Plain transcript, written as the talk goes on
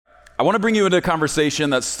I want to bring you into a conversation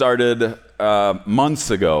that started months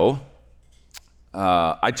ago.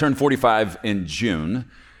 I turned 45 in June,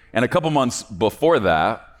 and a couple months before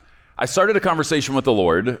that, I started a conversation with the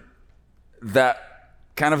Lord that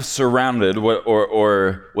kind of surrounded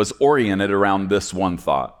or was oriented around this one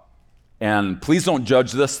thought. And please don't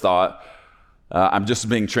judge this thought. I'm just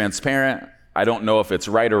being transparent. I don't know if it's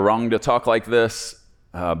right or wrong to talk like this.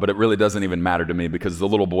 But it really doesn't even matter to me because the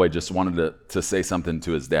little boy just wanted to say something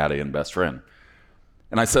to his daddy and best friend.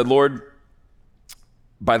 And I said, Lord,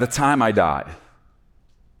 by the time I die,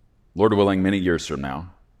 Lord willing, many years from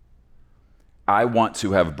now, I want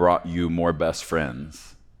to have brought you more best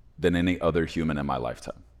friends than any other human in my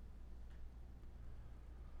lifetime.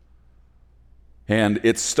 And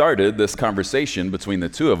it started this conversation between the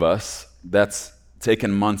two of us that's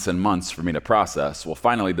taken months and months for me to process. Well,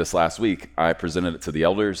 finally, this last week, I presented it to the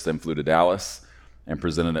elders, then flew to Dallas, and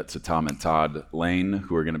presented it to Tom and Todd Lane,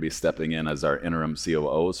 who are going to be stepping in as our interim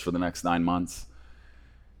COOs for the next 9 months.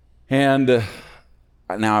 And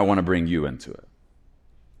now I want to bring you into it.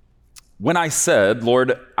 When I said,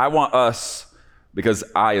 Lord, I want us, because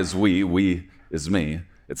I is we is me,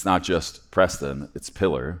 it's not just Preston, it's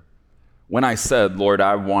Pillar. When I said, Lord,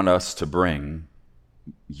 I want us to bring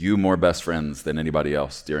you more best friends than anybody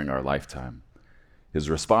else during our lifetime, his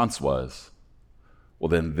response was, well,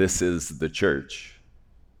 then this is the church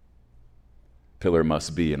Pillar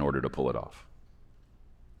must be in order to pull it off.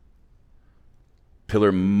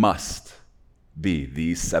 Pillar must be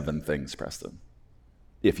these 7 things, Preston,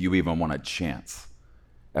 if you even want a chance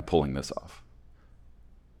at pulling this off.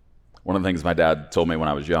 One of the things my dad told me when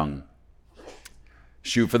I was young,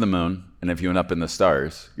 shoot for the moon, and if you end up in the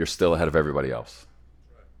stars, you're still ahead of everybody else.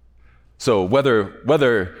 So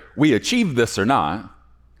whether we achieve this or not,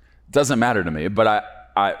 doesn't matter to me, but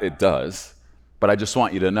it does. But I just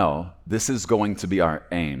want you to know, this is going to be our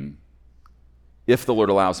aim. If the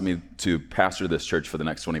Lord allows me to pastor this church for the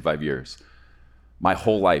next 25 years, my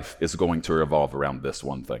whole life is going to revolve around this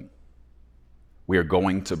one thing. We are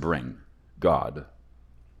going to bring God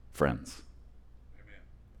friends. Amen.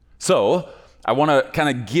 So I want to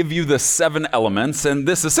kind of give you the 7 elements, and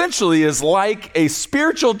this essentially is like a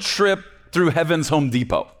spiritual trip through heaven's Home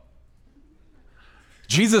Depot.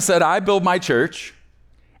 Jesus said, I build my church,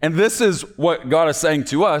 and this is what God is saying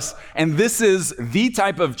to us, and this is the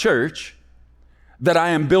type of church that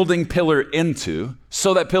I am building Pillar into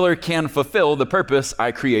so that Pillar can fulfill the purpose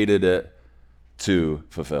I created it to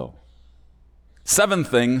fulfill. 7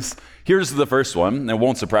 things. Here's the first one, and it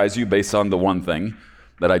won't surprise you based on the one thing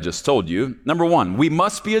that I just told you. Number 1, we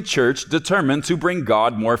must be a church determined to bring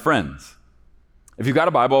God more friends. If you've got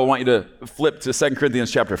a Bible, I want you to flip to 2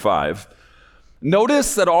 Corinthians chapter 5.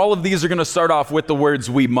 Notice that all of these are going to start off with the words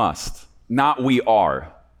we must, not we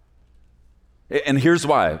are. And here's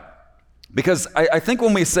why. Because I think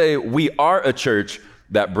when we say we are a church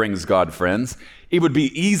that brings God friends, it would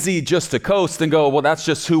be easy just to coast and go, well, that's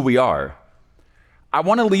just who we are. I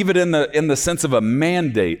want to leave it in the sense of a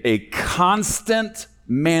mandate, a constant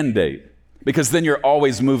mandate, because then you're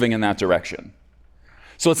always moving in that direction.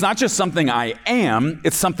 So it's not just something I am,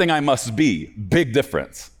 it's something I must be. Big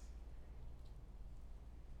difference.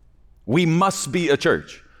 We must be a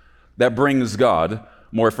church that brings God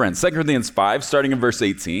more friends. 2 Corinthians 5, starting in verse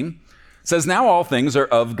 18, says, now all things are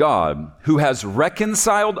of God, who has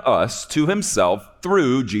reconciled us to himself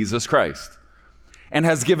through Jesus Christ, and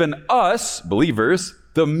has given us, believers,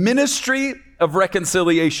 the ministry of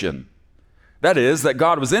reconciliation. That is, that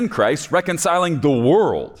God was in Christ reconciling the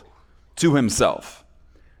world to himself,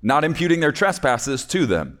 not imputing their trespasses to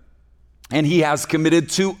them. And he has committed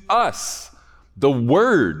to us the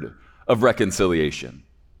word of reconciliation.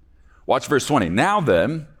 Watch verse 20. Now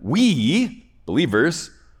then, we, believers,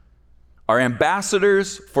 are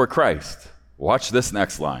ambassadors for Christ. Watch this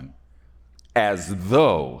next line. As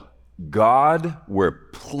though God were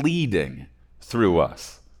pleading through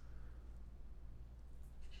us.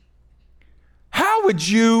 How would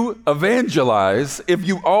you evangelize if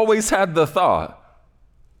you always had the thought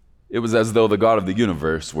it was as though the God of the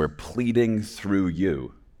universe were pleading through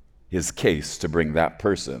you his case to bring that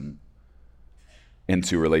person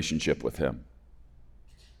into relationship with him?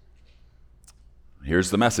 Here's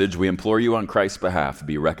the message. We implore you on Christ's behalf,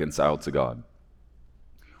 be reconciled to God.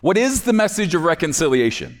 What is the message of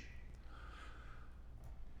reconciliation?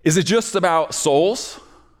 Is it just about souls?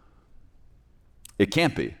 It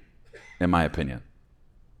can't be, in my opinion.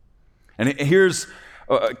 And here's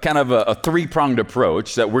kind of a 3-pronged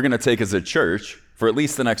approach that we're going to take as a church for at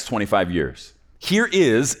least the next 25 years. Here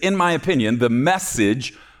is, in my opinion, the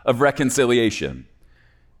message of reconciliation.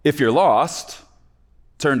 If you're lost,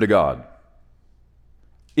 turn to God.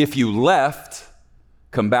 If you left,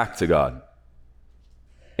 come back to God.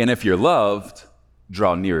 And if you're loved,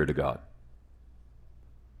 draw nearer to God.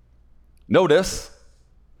 Notice,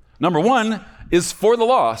 number one is for the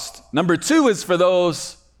lost. Number two is for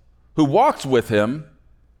those who walked with him,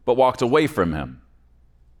 but walked away from him.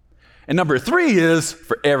 And number three is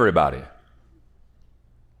for everybody.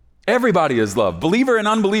 Everybody is loved, believer and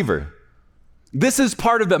unbeliever. This is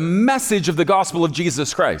part of the message of the gospel of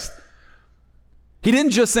Jesus Christ. He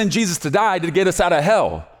didn't just send Jesus to die to get us out of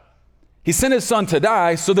hell. He sent his son to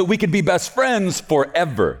die so that we could be best friends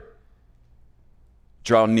forever.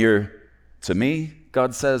 Draw near to me,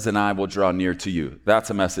 God says, and I will draw near to you. That's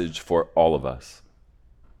a message for all of us.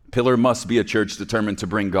 Pillar must be a church determined to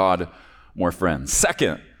bring God more friends.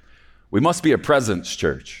 Second, we must be a presence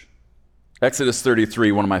church. Exodus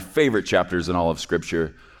 33, one of my favorite chapters in all of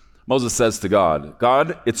Scripture, Moses says to God,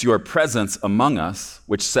 God, it's your presence among us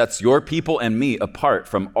which sets your people and me apart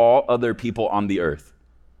from all other people on the earth.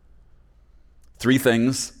 Three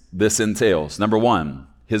things this entails. Number one,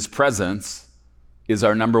 his presence is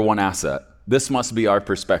our number one asset. This must be our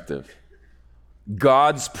perspective.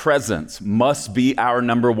 God's presence must be our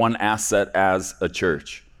number one asset as a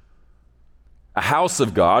church. A house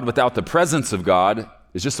of God without the presence of God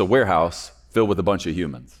is just a warehouse filled with a bunch of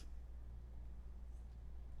humans.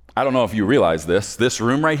 I don't know if you realize this. This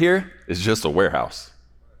room right here is just a warehouse.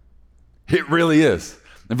 It really is.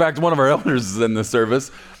 In fact, one of our elders is in this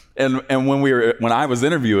service, and when I was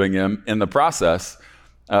interviewing him in the process,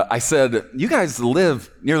 I said, you guys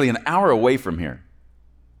live nearly an hour away from here.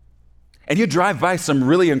 And you drive by some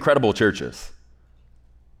really incredible churches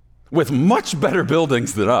with much better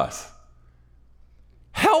buildings than us.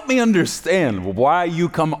 Help me understand why you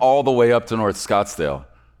come all the way up to North Scottsdale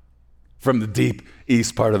from the deep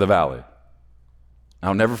east part of the valley.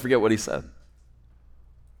 I'll never forget what he said.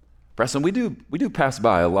 Preston, we do pass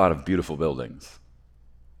by a lot of beautiful buildings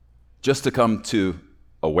just to come to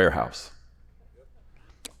a warehouse.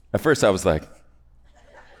 At first I was like,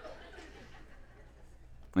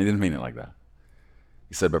 I didn't mean it like that.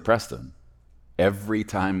 He said, but Preston, every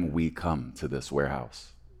time we come to this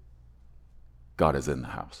warehouse, God is in the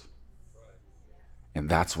house. And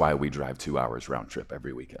that's why we drive 2 hours round trip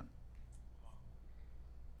every weekend.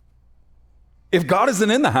 If God isn't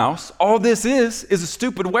in the house, all this is a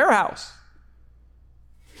stupid warehouse.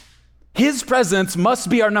 His presence must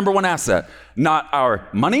be our number one asset, not our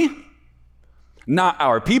money, not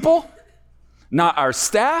our people, not our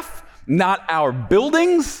staff, not our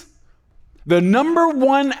buildings. The number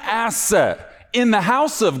one asset in the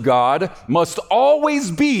house of God must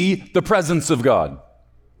always be the presence of God.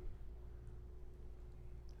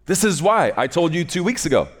 This is why I told you 2 weeks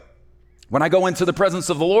ago, when I go into the presence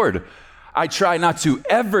of the Lord, I try not to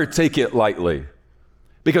ever take it lightly,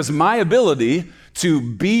 because my ability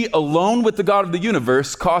to be alone with the God of the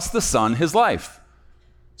universe cost the Son his life.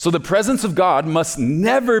 So the presence of God must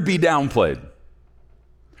never be downplayed.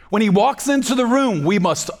 When he walks into the room, we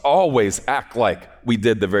must always act like we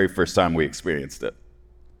did the very first time we experienced it.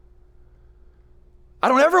 I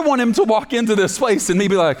don't ever want him to walk into this place and me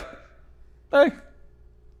be like, hey,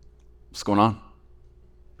 what's going on?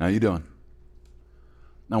 How you doing?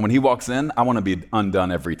 Now, when he walks in, I want to be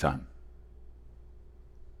undone every time.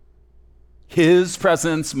 His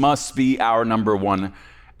presence must be our number one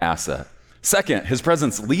asset. Second, his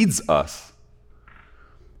presence leads us.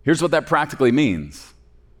 Here's what that practically means.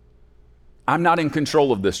 I'm not in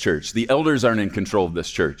control of this church. The elders aren't in control of this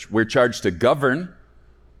church. We're charged to govern,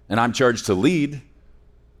 and I'm charged to lead,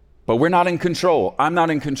 but we're not in control. I'm not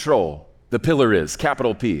in control. The pillar is,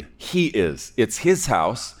 capital P. He is. It's his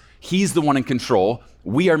house. He's the one in control.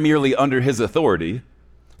 We are merely under his authority,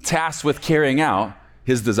 tasked with carrying out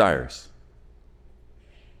his desires.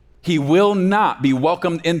 He will not be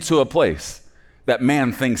welcomed into a place that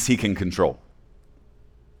man thinks he can control.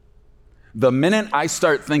 The minute I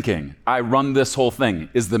start thinking I run this whole thing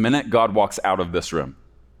is the minute God walks out of this room.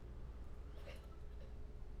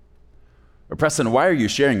 But Preston, why are you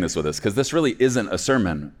sharing this with us? Because this really isn't a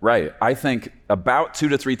sermon, right? I think about 2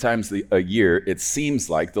 to 3 times a year, it seems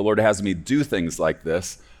like the Lord has me do things like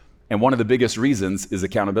this, and one of the biggest reasons is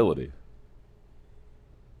accountability.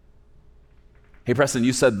 Hey, Preston,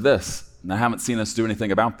 you said this, and I haven't seen us do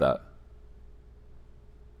anything about that.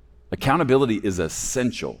 Accountability is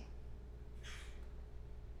essential.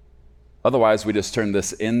 Otherwise, we just turn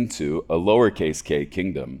this into a lowercase k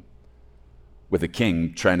kingdom with a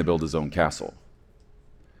king trying to build his own castle.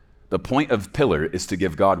 The point of pillar is to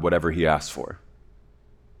give God whatever he asks for.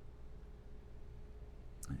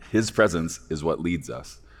 His presence is what leads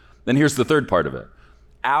us. Then here's the third part of it.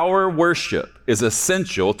 Our worship is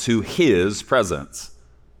essential to his presence.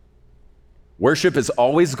 Worship is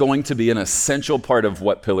always going to be an essential part of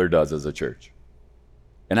what Pillar does as a church.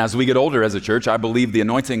 And as we get older as a church, I believe the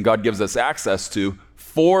anointing God gives us access to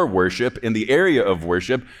for worship in the area of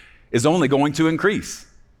worship is only going to increase.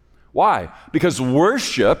 Why? Because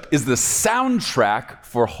worship is the soundtrack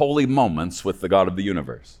for holy moments with the God of the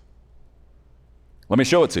universe. Let me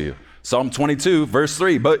show it to you. Psalm 22, verse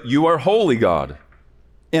 3, "But you are holy, God,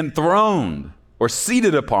 enthroned or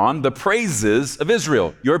seated upon the praises of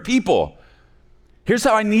Israel, your people." Here's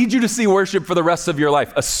how I need you to see worship for the rest of your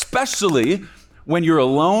life, especially when you're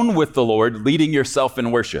alone with the Lord, leading yourself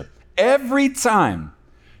in worship. Every time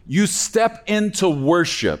you step into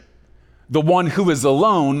worship, the one who is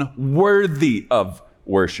alone worthy of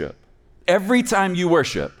worship. Every time you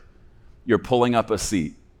worship, you're pulling up a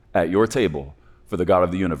seat at your table for the God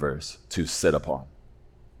of the universe to sit upon.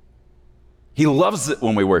 He loves it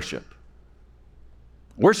when we worship.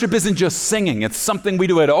 Worship isn't just singing, it's something we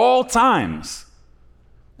do at all times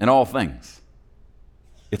and all things.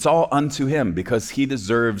 It's all unto him because he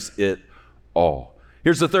deserves it all.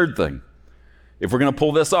 Here's the third thing. If we're going to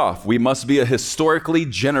pull this off, we must be a historically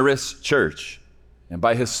generous church. And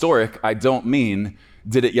by historic, I don't mean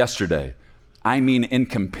did it yesterday. I mean in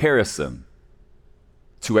comparison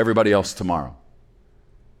to everybody else tomorrow.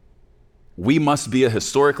 We must be a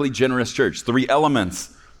historically generous church. 3 elements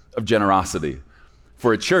of generosity.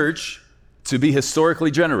 For a church to be historically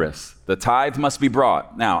generous, the tithe must be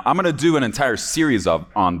brought. Now, I'm going to do an entire series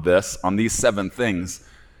on these 7 things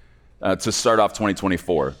to start off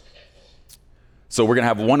 2024. So we're going to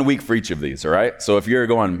have 1 week for each of these, all right? So if you're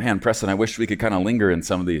going, man, Preston, I wish we could kind of linger in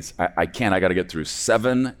some of these. I can't. I got to get through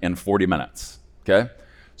 7 in 40 minutes, okay?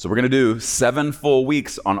 So we're going to do 7 full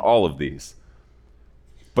weeks on all of these.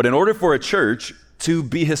 But in order for a church to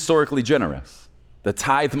be historically generous, the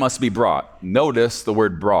tithe must be brought. Notice the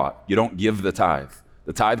word brought. You don't give the tithe.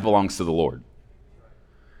 The tithe belongs to the Lord.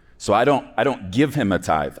 So I don't give him a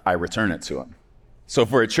tithe. I return it to him. So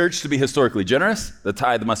for a church to be historically generous, the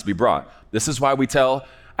tithe must be brought. This is why we tell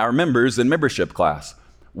our members in membership class,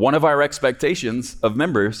 one of our expectations of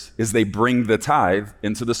members is they bring the tithe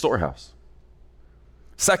into the storehouse.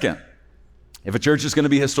 Second, if a church is going to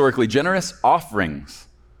be historically generous, offerings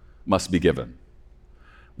must be given.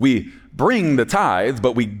 We bring the tithe,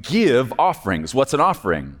 but we give offerings. What's an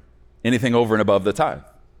offering? Anything over and above the tithe.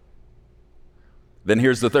 Then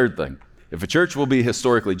here's the third thing. If a church will be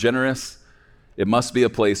historically generous, it must be a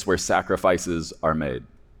place where sacrifices are made.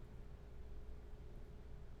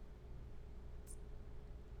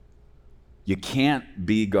 You can't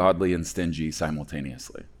be godly and stingy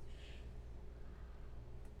simultaneously.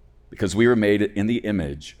 Because we were made in the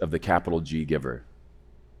image of the capital G giver.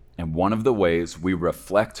 And one of the ways we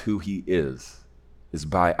reflect who he is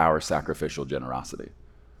by our sacrificial generosity.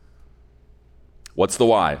 What's the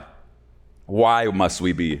why? Why must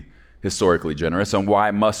we be historically generous, and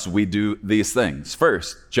why must we do these things?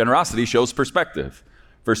 First, generosity shows perspective.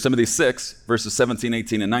 1 Timothy 6, verses 17,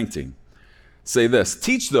 18, and 19 say this: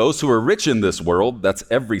 "Teach those who are rich in this world," that's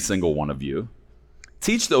every single one of you,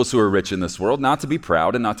 "teach those who are rich in this world not to be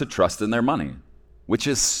proud and not to trust in their money, which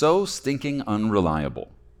is so stinking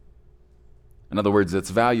unreliable." In other words, its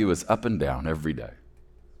value is up and down every day.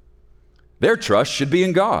 "Their trust should be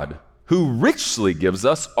in God, who richly gives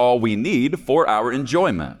us all we need for our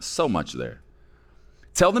enjoyment." So much there.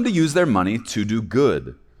 "Tell them to use their money to do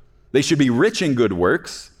good. They should be rich in good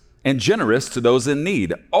works and generous to those in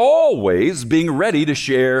need, always being ready to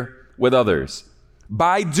share with others.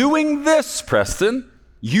 By doing this, Preston,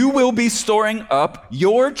 you will be storing up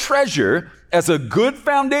your treasure as a good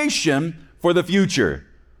foundation for the future,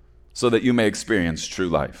 so that you may experience true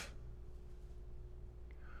life."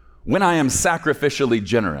 When I am sacrificially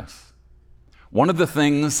generous, one of the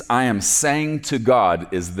things I am saying to God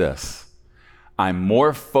is this: I'm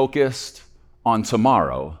more focused on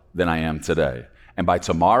tomorrow than I am today. And by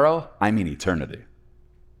tomorrow, I mean eternity.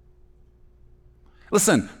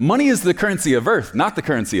 Listen, money is the currency of earth, not the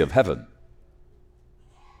currency of heaven.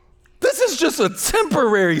 This is just a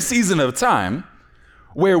temporary season of time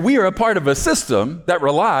where we are a part of a system that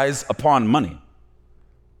relies upon money.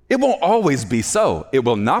 It won't always be so. It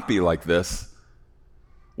will not be like this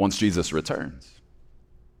once Jesus returns.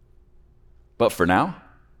 But for now,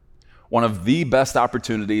 one of the best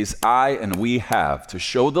opportunities I and we have to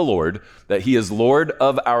show the Lord that he is Lord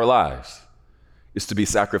of our lives is to be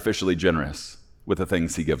sacrificially generous with the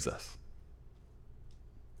things he gives us.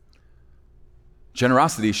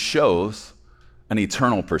 Generosity shows an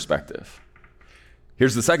eternal perspective.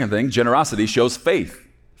 Here's the second thing. Generosity shows faith.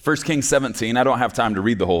 1 Kings 17, I don't have time to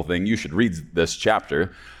read the whole thing. You should read this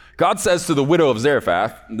chapter. God says to the widow of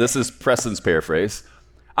Zarephath, this is Preston's paraphrase,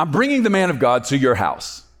 I'm bringing the man of God to your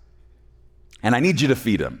house, and I need you to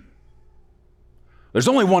feed him. There's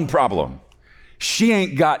only one problem. She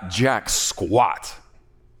ain't got jack squat.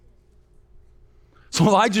 So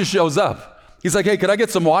Elijah shows up. He's like, hey, could I get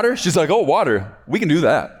some water? She's like, oh, water. We can do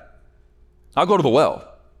that. I'll go to the well.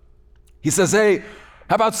 He says, hey,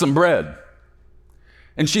 how about some bread?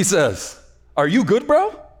 And she says, are you good,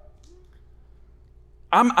 bro?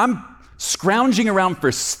 I'm scrounging around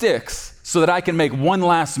for sticks so that I can make one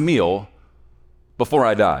last meal before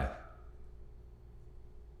I die.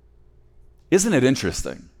 Isn't it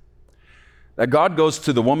interesting that God goes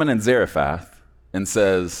to the woman in Zarephath and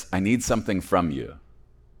says, I need something from you.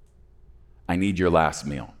 I need your last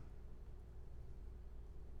meal.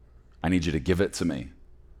 I need you to give it to me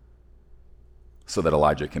so that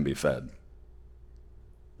Elijah can be fed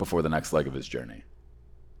before the next leg of his journey.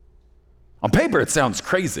 On paper, it sounds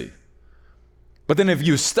crazy. But then if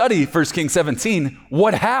you study 1 Kings 17,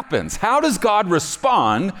 what happens? How does God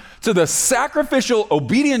respond to the sacrificial,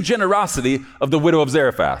 obedient generosity of the widow of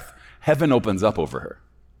Zarephath? Heaven opens up over her.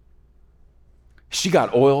 She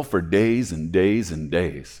got oil for days and days and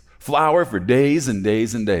days, flour for days and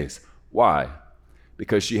days and days. Why?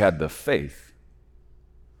 Because she had the faith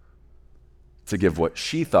to give what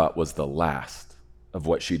she thought was the last of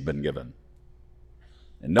what she'd been given.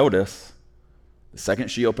 And notice, the second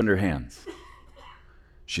she opened her hands,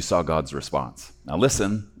 she saw God's response. Now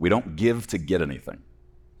listen, we don't give to get anything.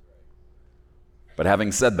 But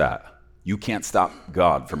having said that, you can't stop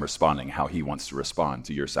God from responding how he wants to respond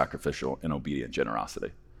to your sacrificial and obedient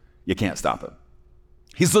generosity. You can't stop him.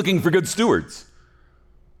 He's looking for good stewards.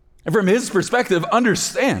 And from his perspective,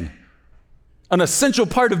 understand, an essential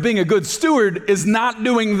part of being a good steward is not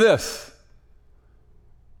doing this.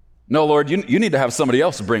 No, Lord, you need to have somebody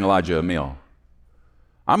else bring Elijah a meal.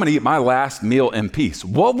 I'm going to eat my last meal in peace.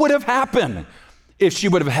 What would have happened if she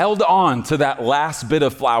would have held on to that last bit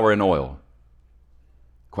of flour and oil?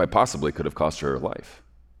 Quite possibly could have cost her life.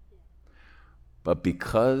 But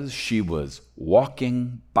because she was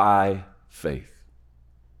walking by faith,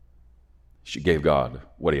 she gave God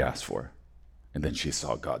what he asked for, and then she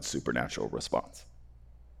saw God's supernatural response.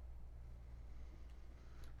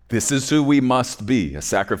 This is who we must be, a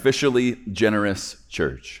sacrificially generous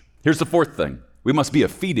church. Here's the fourth thing. We must be a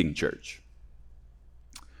feeding church.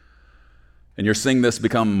 And you're seeing this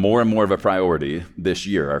become more and more of a priority this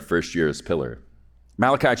year, our first year as Pillar.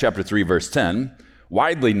 Malachi chapter 3, verse 10,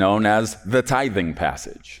 widely known as the tithing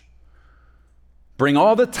passage. Bring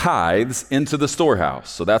all the tithes into the storehouse.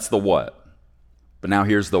 So that's the what. But now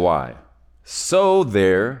here's the why. So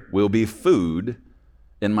there will be food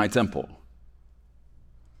in my temple.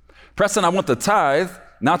 Preston, I want the tithe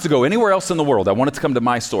not to go anywhere else in the world. I want it to come to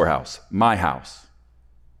my storehouse, my house.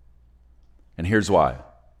 And here's why.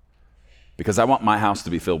 Because I want my house to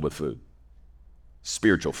be filled with food,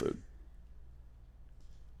 spiritual food.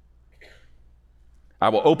 I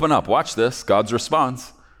will open up, watch this, God's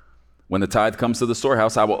response. When the tithe comes to the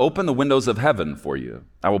storehouse, I will open the windows of heaven for you.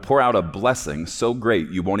 I will pour out a blessing so great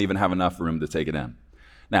you won't even have enough room to take it in.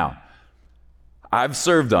 Now, I've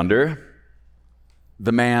served under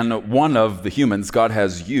the man, one of the humans God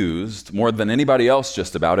has used more than anybody else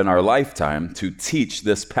just about in our lifetime to teach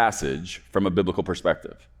this passage from a biblical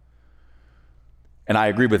perspective. And I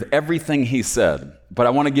agree with everything he said, but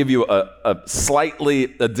I want to give you a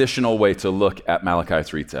slightly additional way to look at Malachi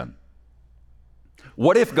 3:10.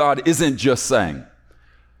 What if God isn't just saying,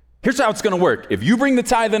 here's how it's going to work. If you bring the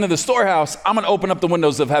tithe into the storehouse, I'm going to open up the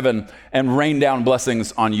windows of heaven and rain down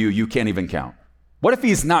blessings on you you can't even count. What if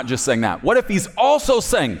he's not just saying that? What if he's also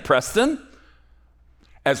saying, Preston,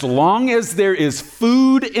 as long as there is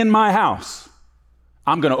food in my house,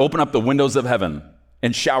 I'm going to open up the windows of heaven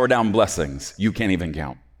and shower down blessings you can't even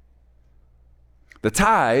count. The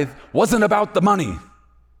tithe wasn't about the money.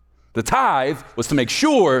 The tithe was to make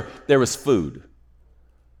sure there was food.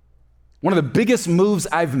 One of the biggest moves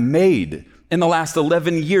I've made in the last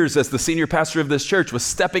 11 years as the senior pastor of this church was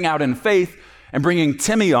stepping out in faith and bringing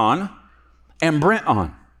Timmy on and Brent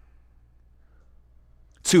on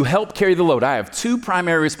to help carry the load. I have two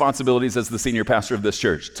primary responsibilities as the senior pastor of this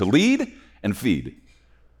church, to lead and feed.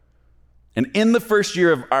 And in the first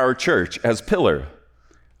year of our church as Pillar,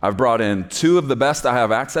 I've brought in two of the best I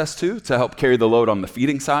have access to help carry the load on the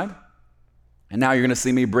feeding side. And now you're going to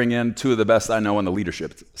see me bring in two of the best I know on the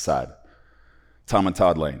leadership side, Tom and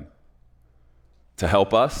Todd Lane, to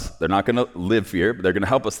help us. They're not going to live here, but they're going to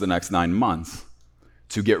help us the next 9 months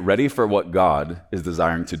to get ready for what God is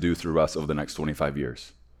desiring to do through us over the next 25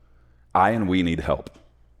 years. I and we need help.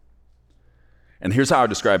 And here's how I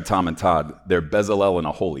describe Tom and Todd. They're Bezalel and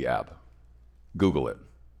Aholiab. Google it.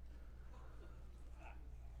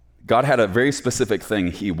 God had a very specific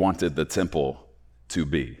thing he wanted the temple to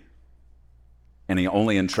be. And he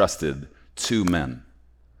only entrusted 2 men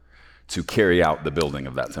to carry out the building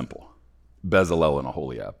of that temple, Bezalel and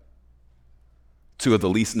Aholiab. 2 of the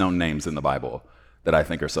least known names in the Bible that I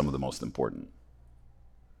think are some of the most important.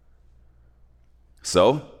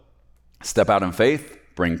 So, step out in faith,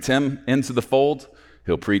 bring Tim into the fold.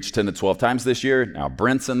 He'll preach 10 to 12 times this year. Now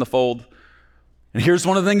Brent's in the fold. And here's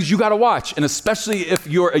one of the things you got to watch, and especially if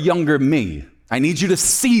you're a younger me, I need you to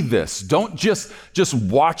see this. Don't just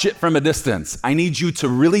watch it from a distance. I need you to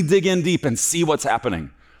really dig in deep and see what's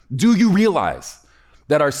happening. Do you realize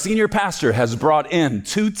that our senior pastor has brought in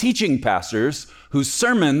 2 teaching pastors whose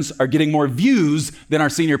sermons are getting more views than our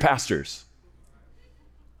senior pastors?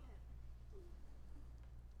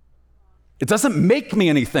 It doesn't make me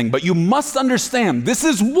anything, but you must understand this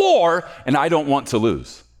is war, and I don't want to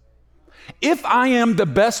lose. If I am the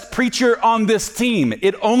best preacher on this team,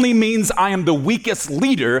 it only means I am the weakest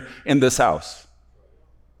leader in this house.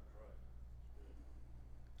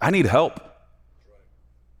 I need help.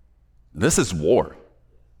 This is war.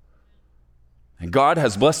 And God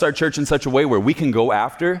has blessed our church in such a way where we can go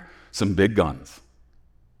after some big guns.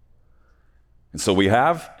 And so we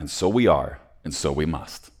have, and so we are, and so we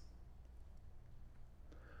must.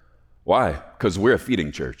 Why? Because we're a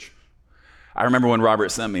feeding church. I remember when Robert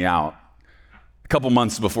sent me out, a couple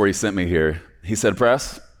months before he sent me here, he said,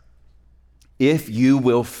 Press, if you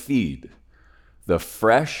will feed the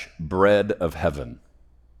fresh bread of heaven,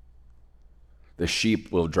 the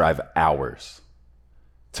sheep will drive hours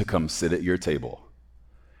to come sit at your table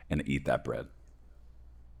and eat that bread.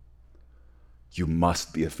 You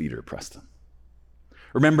must be a feeder, Preston.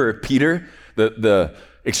 Remember Peter, the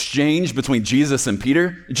exchange between Jesus and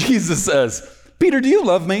Peter? Jesus says, Peter, do you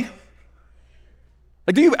love me?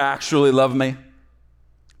 Like, do you actually love me?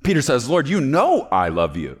 Peter says, Lord, you know I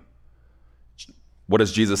love you. What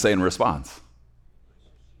does Jesus say in response?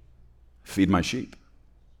 Feed my sheep.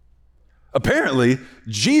 Apparently,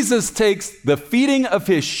 Jesus takes the feeding of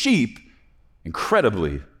his sheep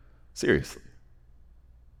incredibly seriously.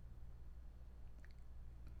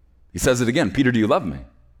 He says it again, Peter, do you love me?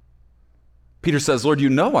 Peter says, Lord, you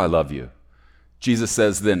know I love you. Jesus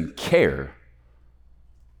says, then care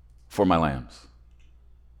for my lambs.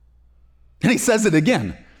 And he says it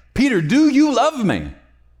again, Peter, do you love me?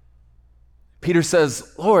 Peter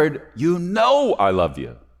says, Lord, you know I love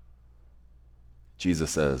you.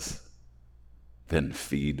 Jesus says, then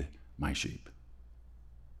feed my sheep.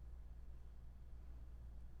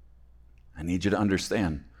 I need you to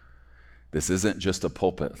understand, this isn't just a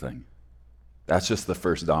pulpit thing. That's just the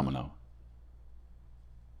first domino.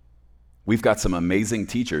 We've got some amazing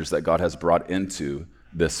teachers that God has brought into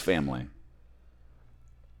this family,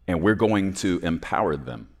 and we're going to empower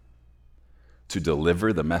them to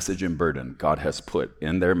deliver the message and burden God has put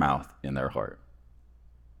in their mouth, in their heart.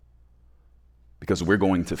 Because we're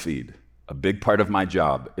going to feed. A big part of my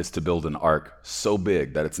job is to build an ark so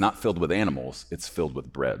big that it's not filled with animals, it's filled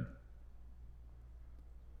with bread.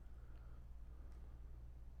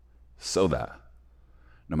 So that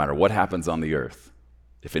no matter what happens on the earth,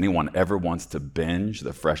 if anyone ever wants to binge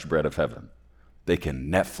the fresh bread of heaven, they can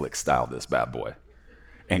Netflix style this bad boy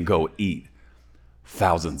and go eat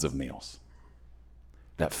thousands of meals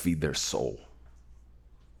that feed their soul.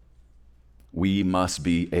 We must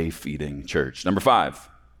be a feeding church. Number 5,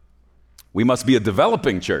 we must be a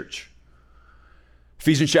developing church.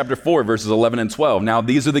 Ephesians chapter 4, verses 11 and 12. Now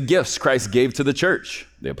these are the gifts Christ gave to the church: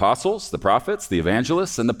 the apostles, the prophets, the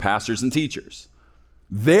evangelists, and the pastors and teachers.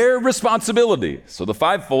 Their responsibility, so the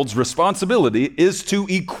fivefold's responsibility, is to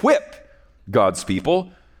equip God's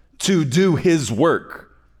people to do his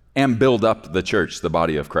work and build up the church, the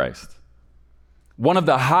body of Christ. One of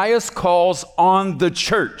the highest calls on the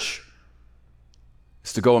church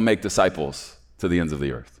is to go and make disciples to the ends of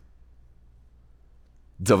the earth.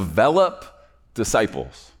 Develop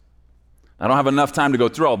disciples. I don't have enough time to go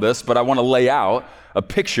through all this, but I want to lay out a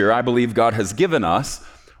picture I believe God has given us.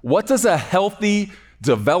 What does a healthy,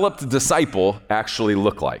 developed disciple actually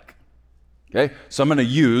look like? Okay, so I'm going to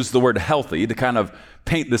use the word healthy to kind of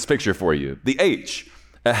paint this picture for you. The H,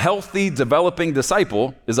 a healthy, developing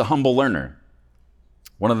disciple is a humble learner.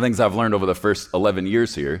 One of the things I've learned over the first 11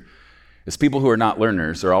 years here is people who are not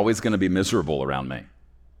learners are always going to be miserable around me.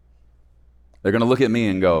 They're going to look at me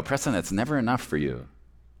and go, Preston, it's never enough for you.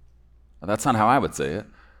 Well, that's not how I would say it.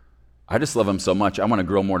 I just love him so much, I want to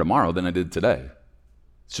grow more tomorrow than I did today.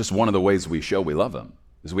 It's just one of the ways we show we love him,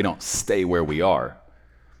 is we don't stay where we are.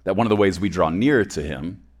 That one of the ways we draw nearer to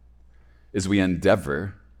him is we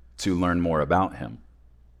endeavor to learn more about him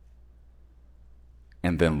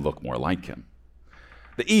and then look more like him.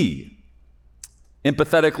 The E,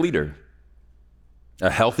 empathetic leader. A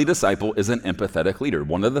healthy disciple is an empathetic leader.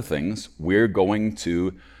 One of the things we're going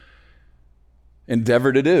to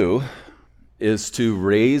endeavor to do is to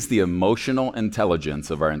raise the emotional intelligence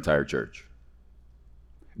of our entire church.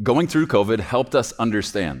 Going through COVID helped us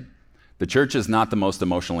understand the church is not the most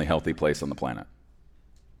emotionally healthy place on the planet.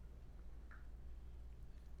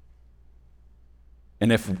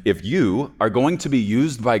 And if you are going to be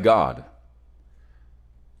used by God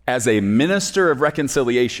as a minister of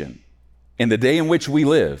reconciliation in the day in which we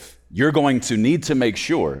live, you're going to need to make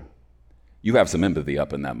sure you have some empathy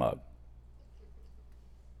up in that mug.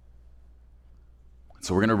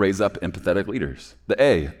 So we're going to raise up empathetic leaders. The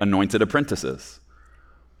A, anointed apprentices.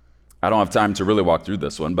 I don't have time to really walk through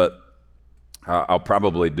this one, but I'll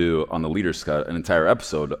probably do on the Leaders Cut an entire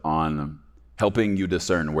episode on helping you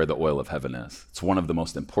discern where the oil of heaven is. It's one of the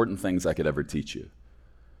most important things I could ever teach you.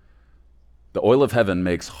 The oil of heaven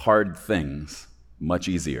makes hard things much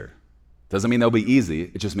easier. Doesn't mean they'll be easy,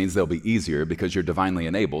 it just means they'll be easier because you're divinely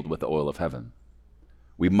enabled with the oil of heaven.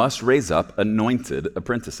 We must raise up anointed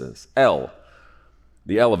apprentices. L,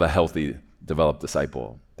 the L of a healthy, developed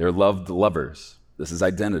disciple. They're loved lovers. This is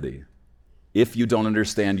identity. If you don't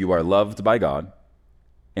understand you are loved by God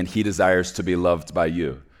and He desires to be loved by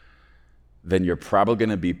you, then you're probably going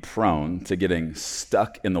to be prone to getting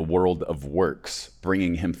stuck in the world of works,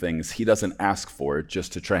 bringing Him things He doesn't ask for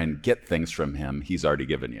just to try and get things from Him He's already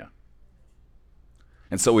given you.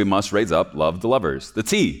 And so we must raise up loved lovers. The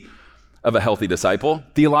T of a healthy disciple,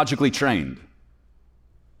 theologically trained.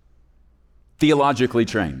 Theologically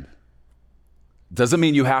trained. Doesn't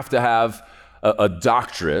mean you have to have a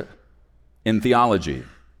doctorate in theology.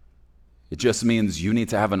 It just means you need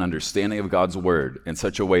to have an understanding of God's word in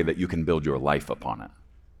such a way that you can build your life upon it,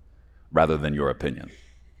 rather than your opinion.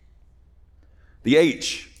 The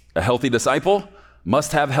H, a healthy disciple,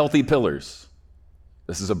 must have healthy pillars.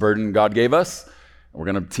 This is a burden God gave us. We're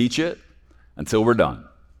going to teach it until we're done.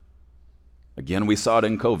 Again, we saw it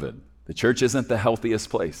in COVID. The church isn't the healthiest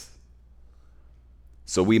place.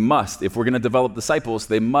 So we must, if we're going to develop disciples,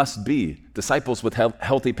 they must be disciples with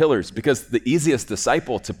healthy pillars, because the easiest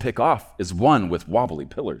disciple to pick off is one with wobbly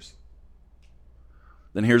pillars.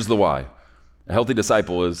 Then here's the why. A healthy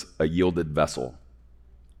disciple is a yielded vessel.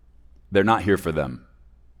 They're not here for them.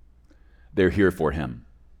 They're here for Him.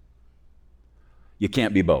 You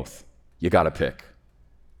can't be both. You got to pick.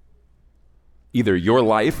 Either your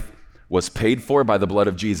life was paid for by the blood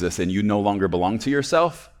of Jesus and you no longer belong to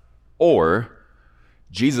yourself, or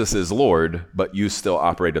Jesus is Lord, but you still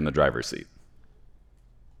operate in the driver's seat.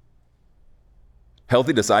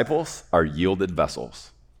 Healthy disciples are yielded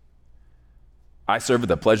vessels. I serve at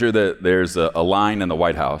the pleasure that there's a line in the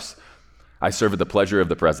White House. I serve at the pleasure of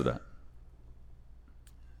the president,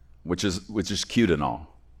 which is cute and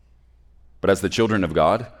all. But as the children of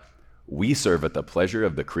God, we serve at the pleasure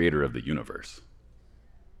of the creator of the universe.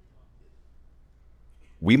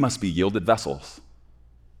 We must be yielded vessels.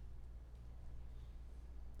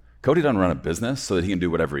 Cody doesn't run a business so that he can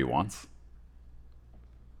do whatever he wants.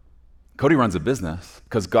 Cody runs a business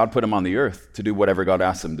because God put him on the earth to do whatever God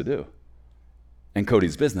asked him to do. And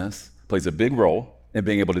Cody's business plays a big role in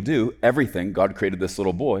being able to do everything God created this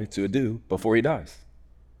little boy to do before he dies.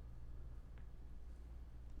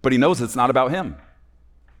 But he knows it's not about him.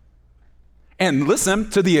 And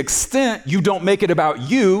listen, to the extent you don't make it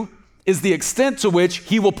about you is the extent to which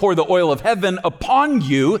He will pour the oil of heaven upon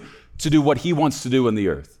you to do what He wants to do in the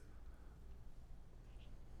earth.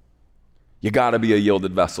 You got to be a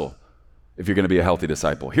yielded vessel if you're going to be a healthy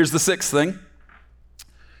disciple. Here's the sixth thing.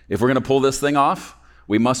 If we're going to pull this thing off,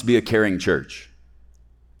 we must be a caring church.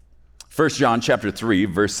 1 John chapter 3,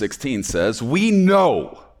 verse 16 says, we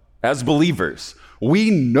know, as believers, we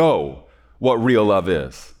know what real love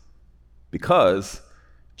is because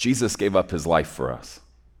Jesus gave up His life for us.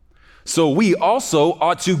 So we also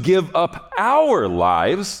ought to give up our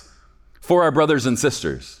lives for our brothers and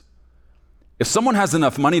sisters. If someone has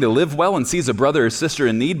enough money to live well and sees a brother or sister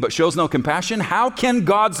in need but shows no compassion, how can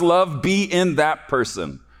God's love be in that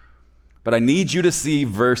person? But I need you to see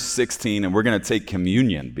verse 16, and we're going to take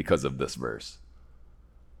communion because of this verse.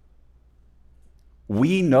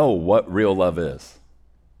 We know what real love is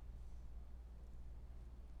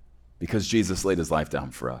because Jesus laid His life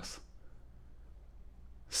down for us.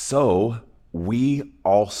 So we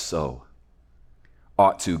also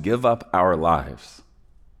ought to give up our lives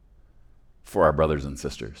for our brothers and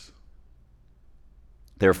sisters.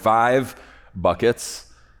 There are 5 buckets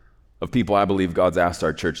of people I believe God's asked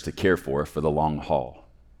our church to care for the long haul.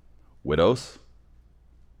 Widows,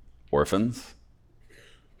 orphans,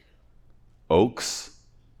 oaks,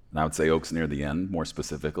 And I would say Oaks near the end, more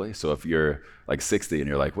specifically. So if you're like 60 and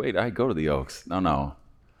you're like, wait, I go to the Oaks. No.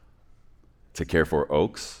 To care for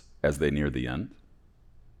Oaks as they near the end.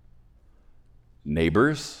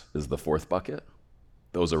 Neighbors is the fourth bucket.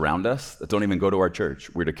 Those around us that don't even go to our church,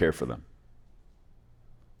 we're to care for them.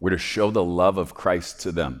 We're to show the love of Christ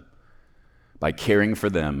to them by caring for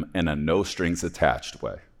them in a no strings attached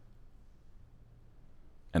way.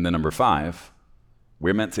 And then number 5,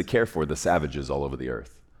 we're meant to care for the savages all over the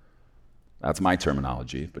earth. That's my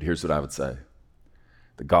terminology, but here's what I would say.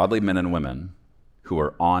 The godly men and women who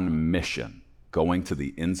are on mission, going to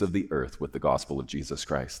the ends of the earth with the gospel of Jesus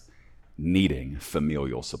Christ, needing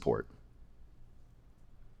familial support.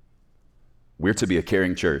 We're to be a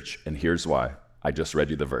caring church, and here's why. I just read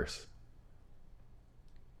you the verse.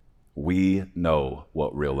 We know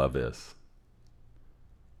what real love is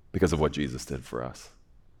because of what Jesus did for us.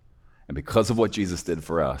 And because of what Jesus did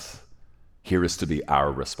for us, here is to be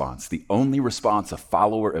our response. The only response a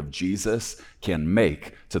follower of Jesus can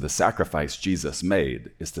make to the sacrifice Jesus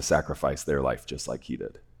made is to sacrifice their life just like he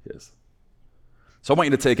did his. So I want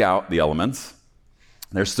you to take out the elements.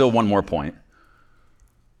 There's still one more point,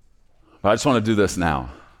 but I just want to do this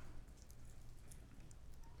now.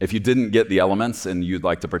 If you didn't get the elements and you'd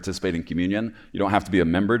like to participate in communion, you don't have to be a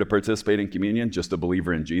member to participate in communion, just a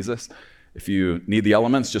believer in Jesus. If you need the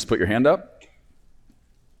elements, just put your hand up.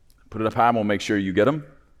 Put it up high and we'll make sure you get them.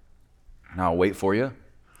 And I'll wait for you.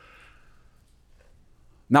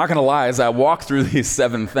 Not gonna lie, as I walk through these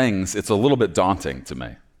 7 things, it's a little bit daunting to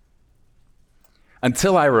me.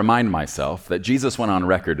 Until I remind myself that Jesus went on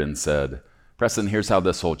record and said, Preston, here's how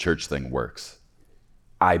this whole church thing works.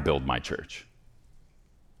 I build my church.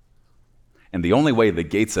 And the only way the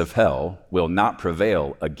gates of hell will not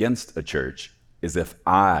prevail against a church is if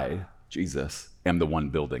I, Jesus, am the one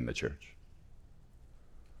building the church.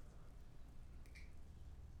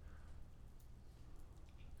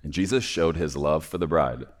 And Jesus showed his love for the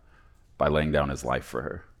bride by laying down his life for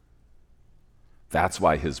her. That's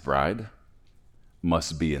why his bride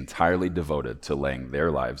must be entirely devoted to laying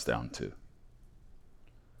their lives down too.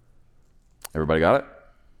 Everybody got it?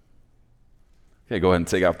 Okay, go ahead and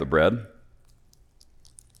take out the bread.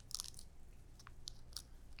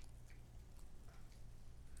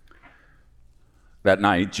 That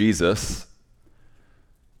night, Jesus,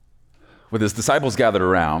 with his disciples gathered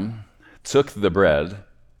around, took the bread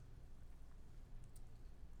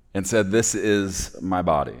and said, "This is my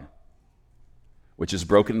body, which is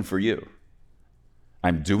broken for you.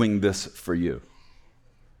 I'm doing this for you."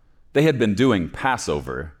 They had been doing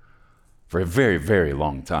Passover for a very, very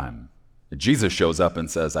long time. Jesus shows up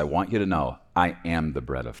and says, "I want you to know I am the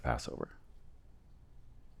bread of Passover.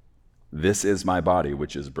 This is my body,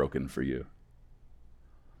 which is broken for you.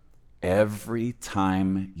 Every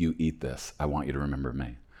time you eat this, I want you to remember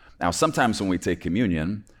me." Now, sometimes when we take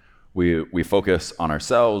communion, we focus on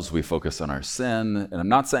ourselves, we focus on our sin, and I'm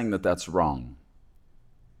not saying that that's wrong.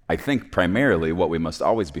 I think primarily what we must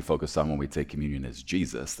always be focused on when we take communion is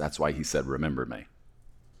Jesus. That's why he said, "Remember me."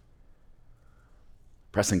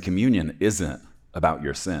 Preston, communion isn't about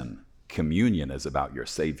your sin. Communion is about your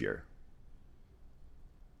Savior.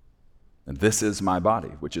 And this is my body,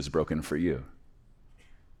 which is broken for you.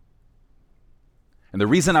 And the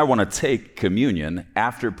reason I want to take communion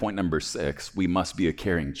after point number 6, we must be a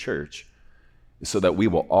caring church, is so that we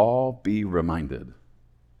will all be reminded,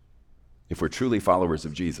 if we're truly followers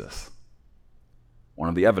of Jesus, one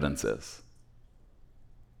of the evidences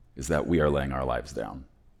is that we are laying our lives down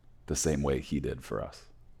the same way he did for us.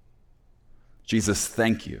 Jesus,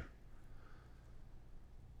 thank you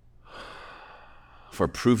for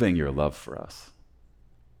proving your love for us.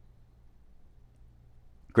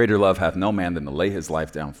 Greater love hath no man than to lay his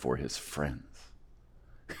life down for his friends.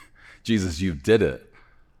 Jesus, you did it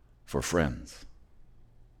for friends,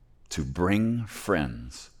 to bring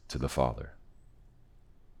friends to the Father.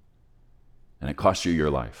 And it cost you your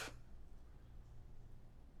life.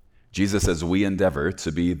 Jesus, as we endeavor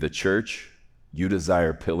to be the church you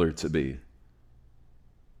desire Pillar to be,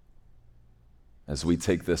 as we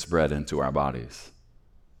take this bread into our bodies,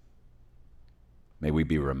 may we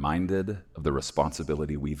be reminded of the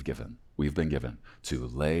responsibility we've been given to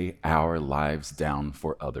lay our lives down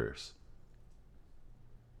for others,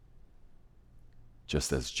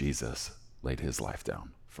 just as Jesus laid his life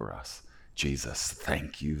down for us. Jesus,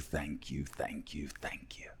 thank you, thank you, thank you,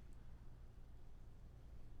 thank you.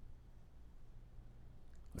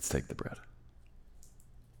 Let's take the bread.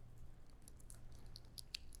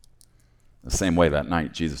 The same way that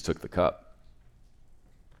night, Jesus took the cup.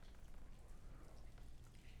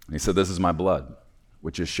 And he said, "This is my blood,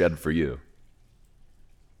 which is shed for you.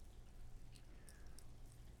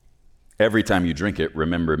 Every time you drink it,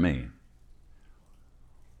 remember me.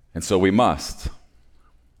 And so we must.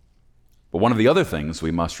 But one of the other things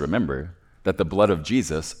we must remember that the blood of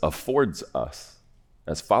Jesus affords us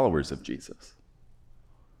as followers of Jesus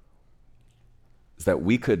is that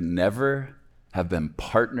we could never have been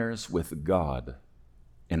partners with God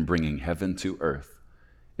in bringing heaven to earth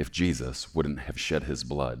if Jesus wouldn't have shed his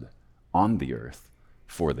blood on the earth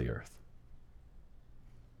for the earth.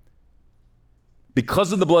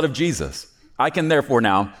 Because of the blood of Jesus, I can therefore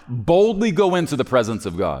now boldly go into the presence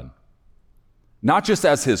of God, not just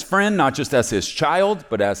as his friend, not just as his child,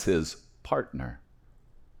 but as his partner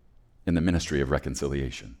in the ministry of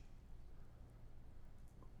reconciliation.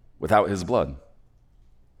 Without his blood,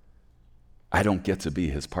 I don't get to be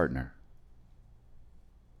his partner.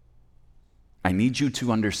 I need you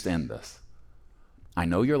to understand this. I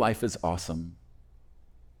know your life is awesome,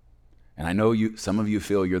 and I know some of you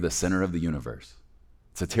feel you're the center of the universe.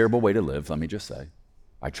 It's a terrible way to live, let me just say.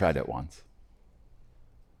 I tried it once.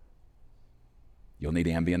 You'll need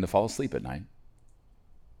Ambien to fall asleep at night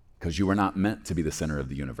because you were not meant to be the center of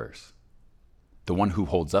the universe. The one who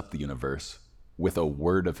holds up the universe with a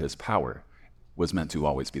word of his power was meant to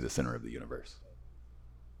always be the center of the universe.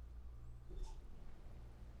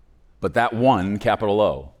 But that one, capital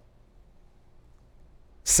O,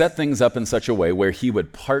 set things up in such a way where he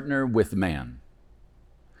would partner with man.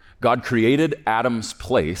 God created Adam's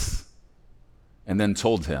place and then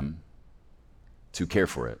told him to care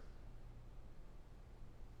for it.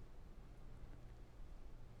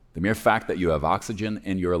 The mere fact that you have oxygen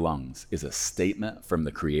in your lungs is a statement from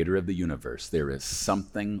the creator of the universe. There is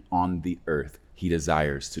something on the earth he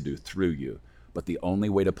desires to do through you, but the only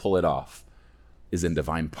way to pull it off is in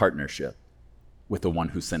divine partnership with the one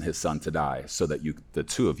who sent his son to die so that the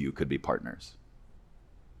two of you could be partners.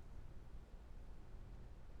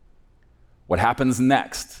 What happens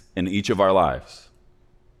next in each of our lives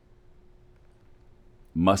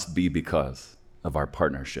must be because of our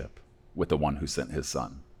partnership with the one who sent his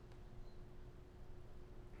son.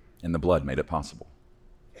 And the blood made it possible.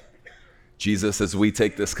 Jesus, as we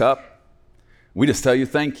take this cup, we just tell you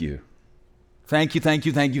thank you. Thank you, thank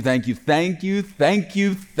you, thank you, thank you, thank you, thank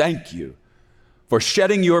you, thank you for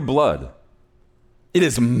shedding your blood. It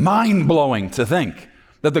is mind-blowing to think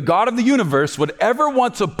that the God of the universe would ever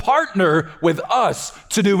want to partner with us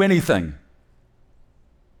to do anything.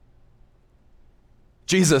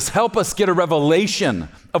 Jesus, help us get a revelation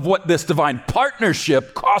of what this divine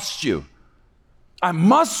partnership costs you. I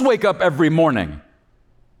must wake up every morning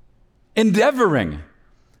endeavoring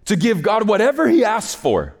to give God whatever he asks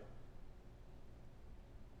for,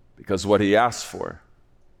 because what he asks for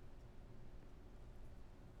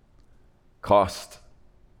cost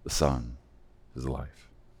the Son his life.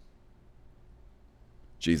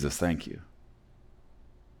 Jesus, thank you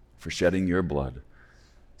for shedding your blood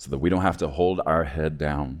so that we don't have to hold our head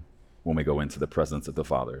down when we go into the presence of the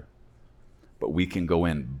Father, but we can go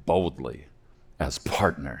in boldly as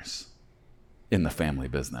partners in the family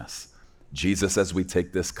business. Jesus, as we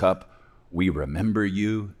take this cup, we remember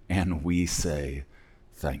you and we say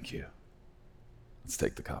thank you. Let's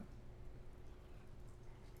take the cup.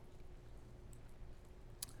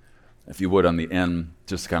 If you would, on the end,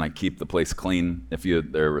 just kind of keep the place clean.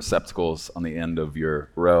 There are receptacles on the end of your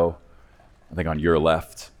row, I think on your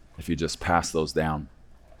left. If you just pass those down,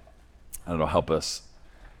 and it'll help us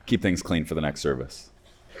keep things clean for the next service.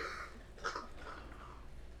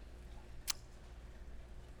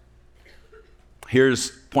 Here's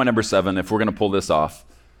point number 7, if we're going to pull this off.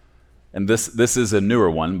 And this is a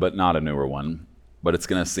newer one, but not a newer one, but it's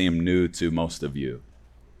going to seem new to most of you.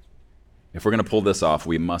 If we're going to pull this off,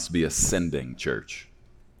 we must be ascending church.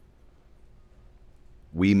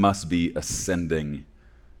 We must be ascending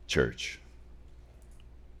church.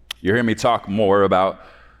 You hear me talk more about,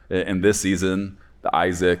 in this season, the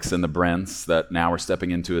Isaacs and the Brents that now are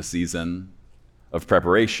stepping into a season of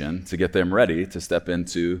preparation to get them ready to step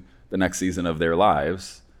into the next season of their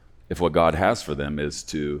lives if what God has for them is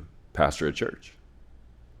to pastor a church.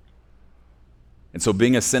 And so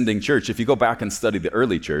being a sending church, if you go back and study the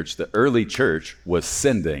early church was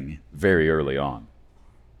sending very early on.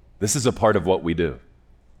 This is a part of what we do.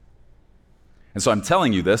 And so I'm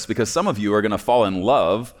telling you this because some of you are going to fall in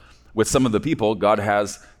love with some of the people God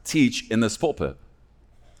has teach in this pulpit.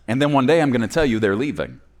 And then one day I'm going to tell you they're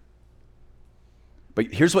leaving. But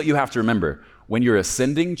here's what you have to remember. When you're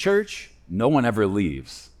ascending church, no one ever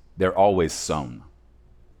leaves. They're always sown.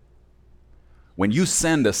 When you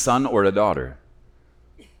send a son or a daughter,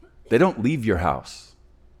 they don't leave your house.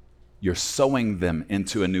 You're sowing them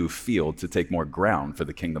into a new field to take more ground for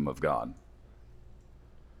the kingdom of God.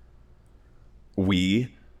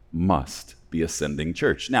 We must be a sending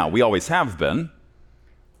church. Now, we always have been,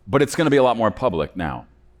 but it's going to be a lot more public now.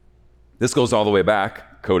 This goes all the way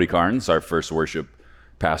back. Cody Carnes, our first worship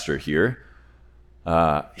pastor here,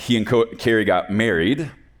 he and Carrie got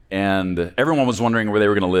married, and everyone was wondering where they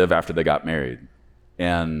were going to live after they got married.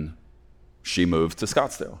 And she moved to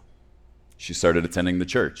Scottsdale. She started attending the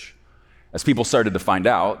church. As people started to find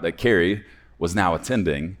out that Carrie was now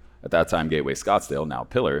attending, at that time, Gateway Scottsdale, now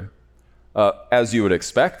Pillar, as you would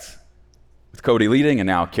expect, with Cody leading and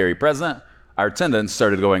now Carrie present, our attendance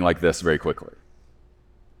started going like this very quickly.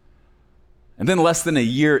 And then less than a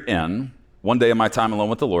year in, one day in my time alone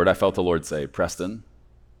with the Lord, I felt the Lord say, Preston,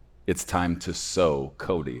 it's time to sow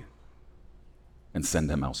Cody and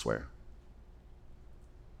send him elsewhere.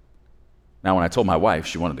 Now, when I told my wife,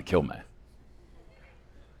 she wanted to kill me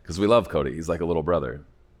because we love Cody. He's like a little brother.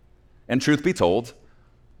 And truth be told,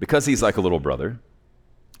 because he's like a little brother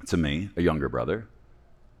to me, a younger brother,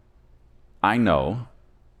 I know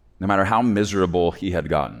no matter how miserable he had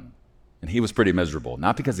gotten, and he was pretty miserable,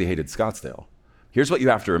 not because he hated Scottsdale. Here's what you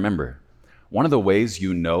have to remember. One of the ways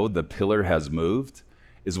you know the pillar has moved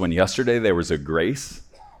is when yesterday there was a grace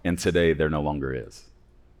and today there no longer is.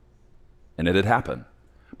 And it had happened.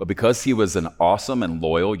 But because he was an awesome and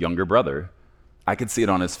loyal younger brother, I could see it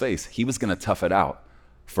on his face. He was going to tough it out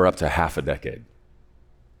for up to half a decade.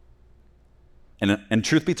 And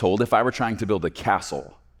truth be told, if I were trying to build a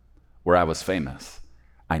castle where I was famous,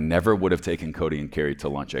 I never would have taken Cody and Carrie to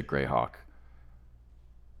lunch at Greyhawk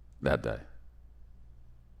that day.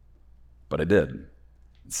 But I did.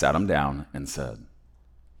 Sat them down and said,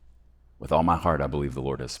 with all my heart, I believe the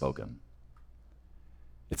Lord has spoken.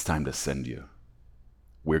 It's time to send you.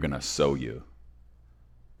 We're going to sow you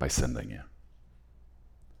by sending you.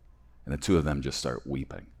 And the two of them just start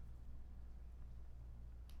weeping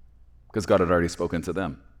because God had already spoken to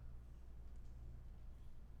them.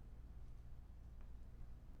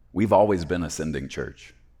 We've always been a sending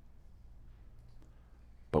church,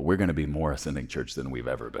 but we're going to be more a sending church than we've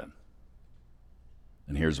ever been.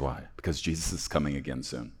 And here's why. Because Jesus is coming again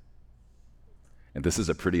soon. And this is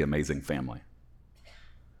a pretty amazing family.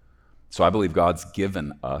 So I believe God's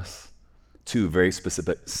given us two very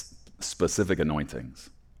specific anointings.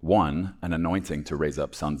 One, an anointing to raise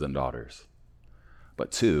up sons and daughters.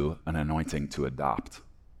 But two, an anointing to adopt.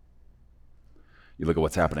 You look at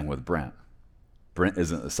what's happening with Brent. Brent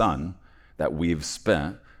isn't the son that we've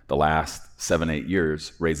spent the last 7-8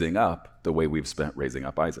 years raising up the way we've spent raising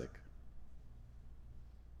up Isaac.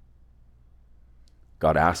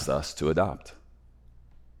 God asked us to adopt.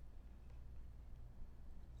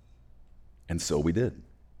 And so we did.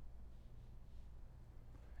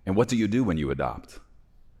 And what do you do when you adopt?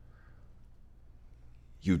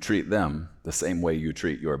 You treat them the same way you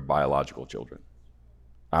treat your biological children.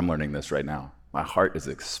 I'm learning this right now. My heart is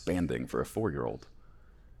expanding for a 4-year-old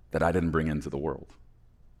that I didn't bring into the world.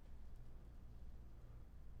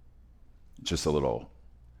 Just a little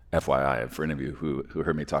FYI for any of you who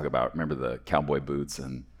heard me talk about, remember the cowboy boots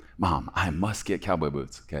and, Mom, I must get cowboy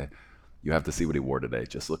boots, okay? You have to see what he wore today.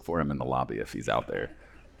 Just look for him in the lobby if he's out there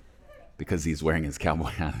because he's wearing his cowboy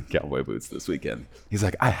hat and cowboy boots this weekend. He's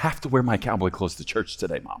like, I have to wear my cowboy clothes to church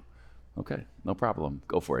today, Mom. Okay, no problem.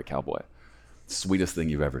 Go for it, cowboy. Sweetest thing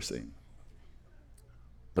you've ever seen.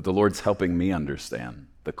 But the Lord's helping me understand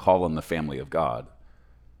the call on the family of God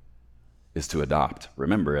is to adopt.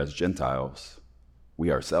 Remember, as Gentiles,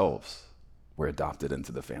 we ourselves were adopted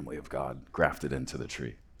into the family of God, grafted into the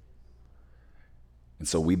tree. And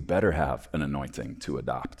so we better have an anointing to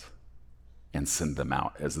adopt and send them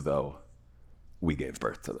out as though we gave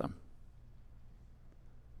birth to them.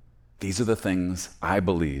 These are the things I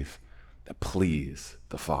believe that please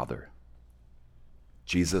the Father.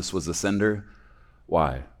 Jesus was a sender.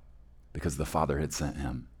 Why? Because the Father had sent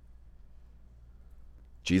him.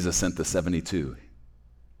 Jesus sent the 72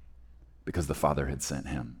 because the Father had sent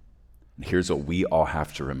him. And here's what we all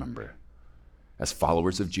have to remember. As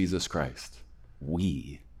followers of Jesus Christ,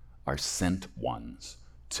 we are sent ones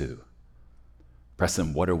too.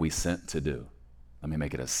 Preston, what are we sent to do? Let me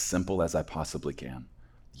make it as simple as I possibly can.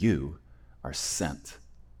 You are sent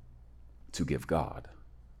to give God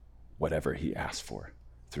whatever he asks for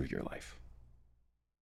through your life.